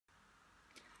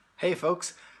Hey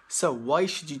folks, so why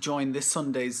should you join this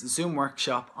Sunday's Zoom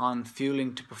workshop on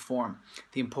fueling to perform,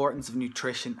 the importance of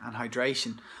nutrition and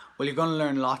hydration? Well, you're going to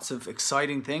learn lots of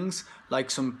exciting things like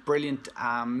some brilliant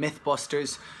myth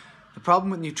busters. The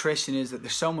problem with nutrition is that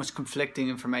there's so much conflicting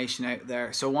information out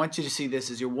there, so I want you to see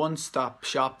this as your one-stop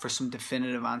shop for some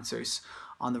definitive answers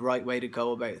on the right way to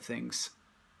go about things.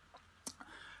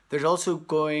 There's also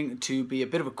going to be a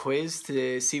bit of a quiz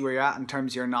to see where you're at in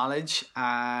terms of your knowledge,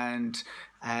 and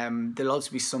there'll also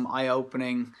be some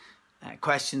eye-opening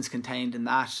questions contained in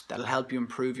that'll help you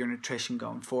improve your nutrition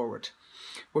going forward.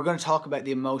 We're going to talk about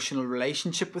the emotional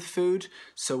relationship with food,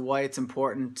 so why it's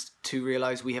important to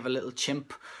realize we have a little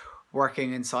chimp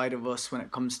working inside of us when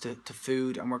it comes to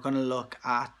food, and we're going to look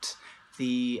at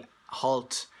the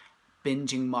HALT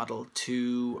binging model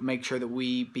to make sure that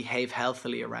we behave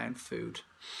healthily around food.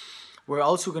 We're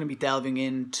also going to be delving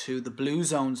into the blue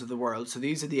zones of the world. So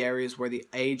these are the areas where the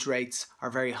age rates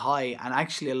are very high, and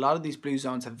actually a lot of these blue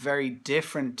zones have very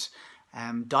different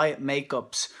diet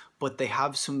makeups, but they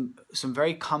have some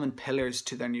very common pillars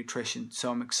to their nutrition.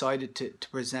 So I'm excited to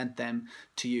present them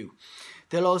to you.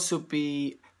 There'll also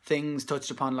be things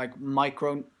touched upon like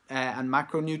micro and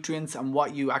macronutrients and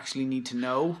what you actually need to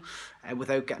know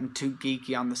without getting too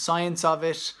geeky on the science of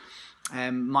it.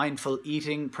 Mindful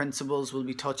eating principles will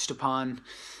be touched upon.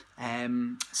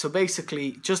 So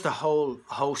basically just a whole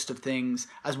host of things,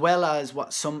 as well as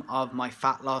what some of my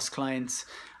fat loss clients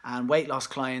and weight loss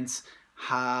clients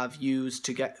have used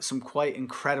to get some quite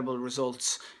incredible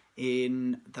results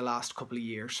in the last couple of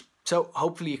years. So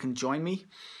hopefully you can join me.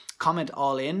 Comment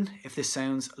all in if this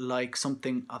sounds like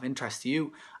something of interest to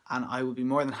you, and I will be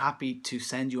more than happy to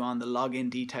send you on the login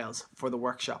details for the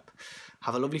workshop.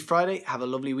 Have a lovely Friday, have a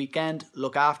lovely weekend,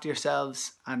 look after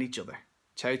yourselves and each other.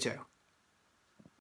 Ciao, ciao.